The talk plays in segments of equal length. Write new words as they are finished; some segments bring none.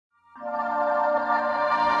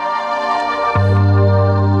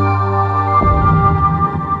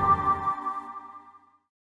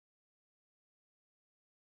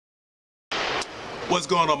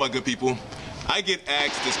going on, my good people? I get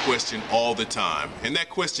asked this question all the time, and that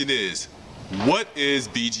question is, what is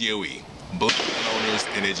BGOE? Black Gun Owners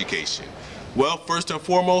in Education. Well, first and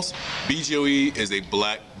foremost, BGOE is a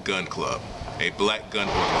black gun club, a black gun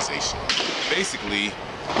organization. Basically,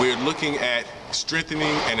 we're looking at strengthening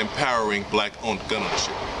and empowering black gun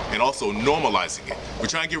ownership and also normalizing it. We're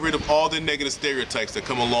trying to get rid of all the negative stereotypes that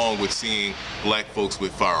come along with seeing black folks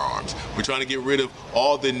with firearms. We're trying to get rid of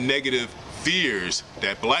all the negative fears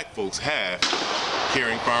that black folks have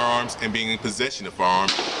carrying firearms and being in possession of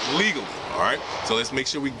firearms legally, all right? So let's make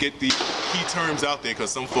sure we get the key terms out there, because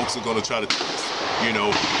some folks are going to try to,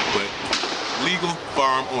 but legal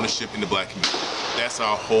firearm ownership in the black community. That's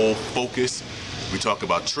our whole focus. We talk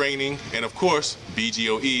about training, and of course,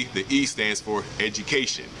 BGOE, the E stands for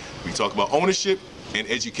education. We talk about ownership and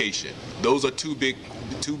education. Those are two big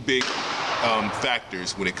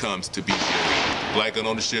factors when it comes to BGOE, black gun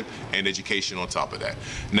ownership and education on top of that.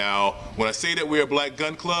 Now, when I say that we're a black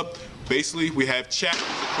gun club, basically we have chapters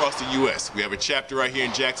across the U.S. We have a chapter right here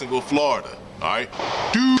in Jacksonville, Florida, all right?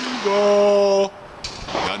 Duval!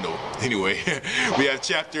 I know. Anyway, we have a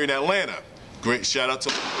chapter in Atlanta. Great shout out to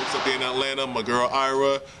all the folks up there in Atlanta, my girl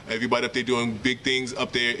Ira, everybody up there doing big things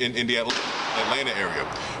up there in the Atlanta area.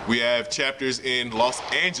 We have chapters in Los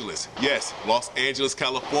Angeles. Yes, Los Angeles,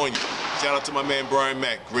 California. Shout out to my man Brian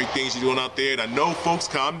Mack. Great things you're doing out there. And I know, folks,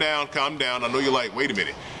 calm down, calm down. I know you're like, wait a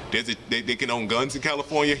minute. They can own guns in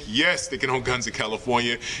California? Yes, they can own guns in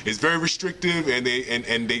California. It's very restrictive, and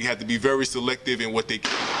they have to be very selective in what they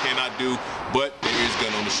cannot do, but there is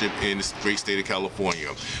gun ownership in the great state of California.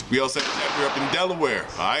 We also have a chapter up in Delaware.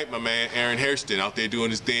 All right, my man Aaron Hairston out there doing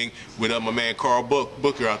his thing with my man Carl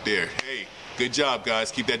Booker out there. Hey, good job,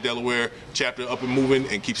 guys. Keep that Delaware chapter up and moving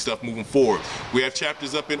and keep stuff moving forward. We have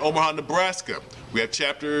chapters up in Omaha, Nebraska. We have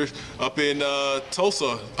chapters up in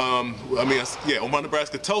Tulsa, Omaha,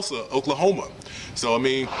 Nebraska, Tulsa, Oklahoma. So, I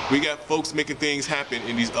mean, we got folks making things happen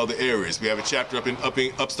in these other areas. We have a chapter up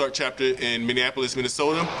in Upstart chapter in Minneapolis,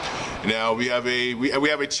 Minnesota. Now we have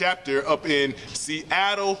a chapter up in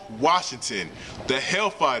Seattle, Washington. The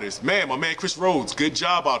Hellfighters, man, my man Chris Rhodes, good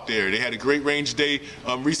job out there. They had a great range day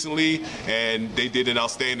recently, and they did an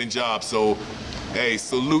outstanding job. So, hey,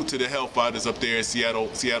 salute to the Hellfighters up there in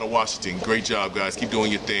Seattle, Washington. Great job, guys. Keep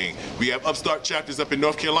doing your thing. We have Upstart chapters up in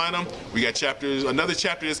North Carolina. We got another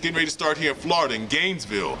chapter that's getting ready to start here in Florida, in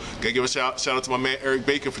Gainesville. Gotta give a shout out to my man Eric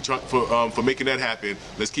Baker for making that happen.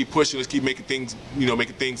 Let's keep pushing. Let's keep making things,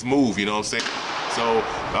 making things move. You know what I'm saying?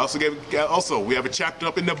 So we have a chapter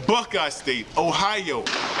up in the Buckeye State, Ohio.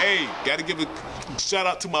 Hey, gotta give a shout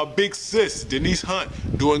out to my big sis, Denise Hunt,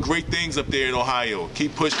 doing great things up there in Ohio.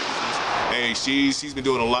 Keep pushing. Hey, she's been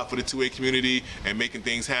doing a lot for the 2A community and making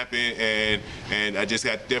things happen, and I just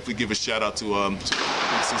got to definitely give a shout out to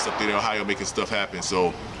sis up there in Ohio making stuff happen.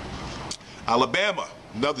 So, Alabama,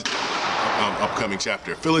 another upcoming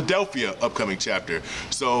chapter. Philadelphia, upcoming chapter.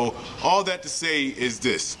 So, all that to say is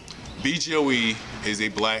this: BGOE is a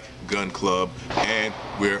black gun club, and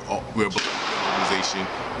we're a black gun organization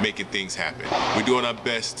making things happen. We're doing our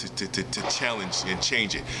best to challenge and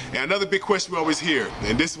change it. And another big question we always hear,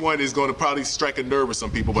 and this one is going to probably strike a nerve with some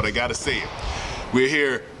people, but I gotta say it. We're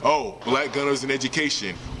here, oh, black gunners in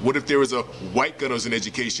education. What if there was a white gunners in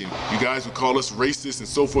education? You guys would call us racist and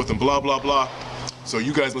so forth and blah, blah, blah. So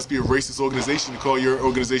you guys must be a racist organization to call your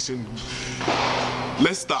organization.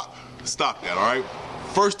 Let's stop that, all right?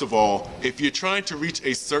 First of all, if you're trying to reach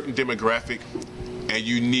a certain demographic, and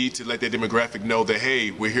you need to let that demographic know that,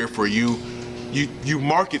 hey, we're here for you. You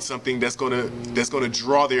market something that's gonna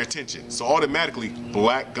draw their attention. So automatically,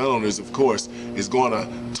 black gun owners, of course, is gonna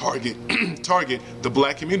target the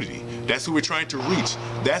black community. That's who we're trying to reach.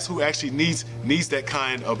 That's who actually needs that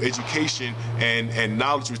kind of education and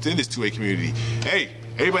knowledge within this 2A community. Hey,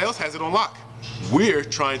 everybody else has it on lock. We're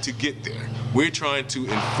trying to get there. We're trying to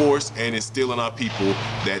enforce and instill in our people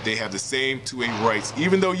that they have the same 2A rights.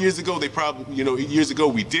 Even though years ago years ago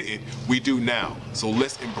we didn't, we do now. So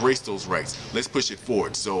let's embrace those rights. Let's push it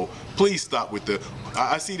forward. So please stop with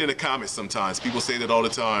I see it in the comments sometimes. People say that all the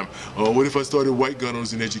time. Oh, what if I started white gun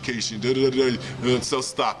owners in education? So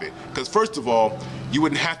stop it. Because first of all, you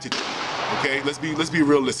wouldn't have to do it, okay? Let's be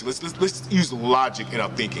realistic. Let's use logic in our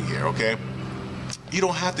thinking here, okay? You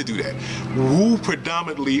don't have to do that. Who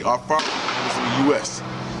predominantly are firearm owners in the U.S.?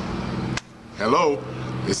 Hello?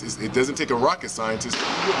 It doesn't take a rocket scientist.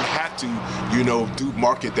 You wouldn't have to, do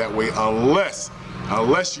market that way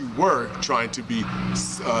unless you were trying to be, be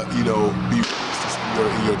racist in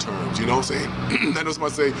in your terms. You know what I'm saying? I know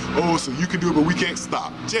somebody say, oh, so you can do it, but we can't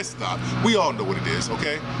stop. Just stop. We all know what it is,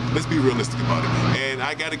 okay? Let's be realistic about it. And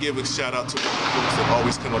I got to give a shout out to all the folks that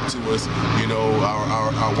always come up to us, you know,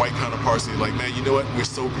 our white counterparts. They're like, man, you know what? We're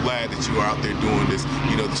so glad that you are out there doing this,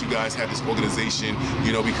 you know, that you guys have this organization,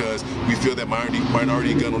 you know, because we feel that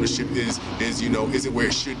minority gun ownership is, you know, isn't where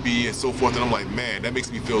it should be and so forth. And I'm like, man, that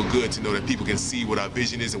makes me feel good to know that people can see what our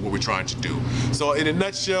vision is and what we're trying to do. So in a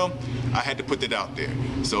nutshell, I had to put that out there.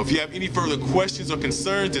 So if you have any further questions or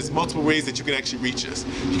concerns, there's multiple ways that you can actually reach us.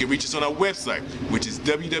 You can reach us on our website, which is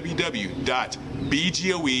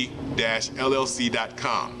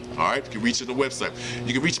www.bgoe-llc.com. All right, you can reach us on the website.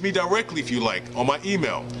 You can reach me directly if you like on my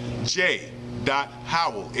email, j.howell,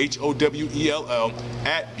 Howell,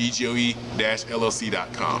 at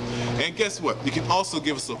BGOE-llc.com. And guess what? You can also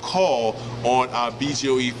give us a call on our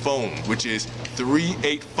BGOE phone, which is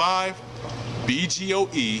 385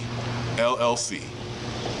 BGOE LLC.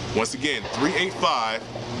 Once again, 385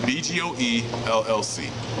 BGOE LLC.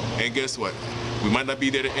 And guess what? We might not be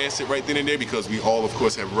there to answer it right then and there because we all, of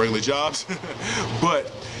course, have regular jobs.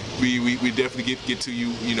 But we definitely get to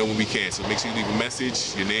you, you know, when we can. So make sure you leave a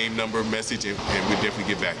message, your name, number, message, and we'll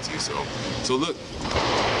definitely get back to you. So look,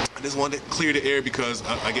 I just wanted to clear the air because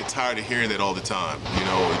I get tired of hearing that all the time. You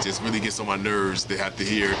know, it just really gets on my nerves to have to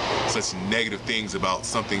hear such negative things about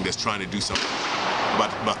something that's trying to do something,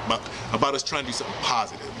 about us trying to do something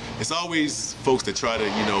positive. It's always folks that try to,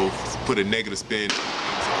 you know, put a negative spin on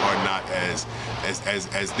things that are not as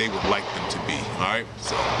they would like them to be. All right.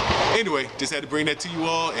 So anyway, just had to bring that to you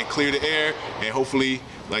all and clear the air, and hopefully,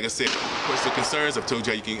 like I said, questions or concerns, I've told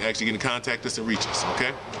you how you can actually get in contact us and reach us.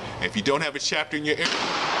 Okay. And if you don't have a chapter in your area,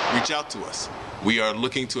 reach out to us. We are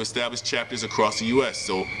looking to establish chapters across the U.S.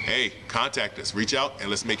 So hey, contact us, reach out,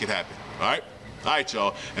 and let's make it happen. All right. All right,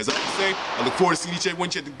 y'all. As I always say, I look forward to seeing each and every one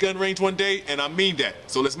of you at the gun range one day, and I mean that.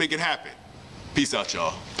 So let's make it happen. Peace out,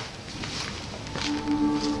 y'all.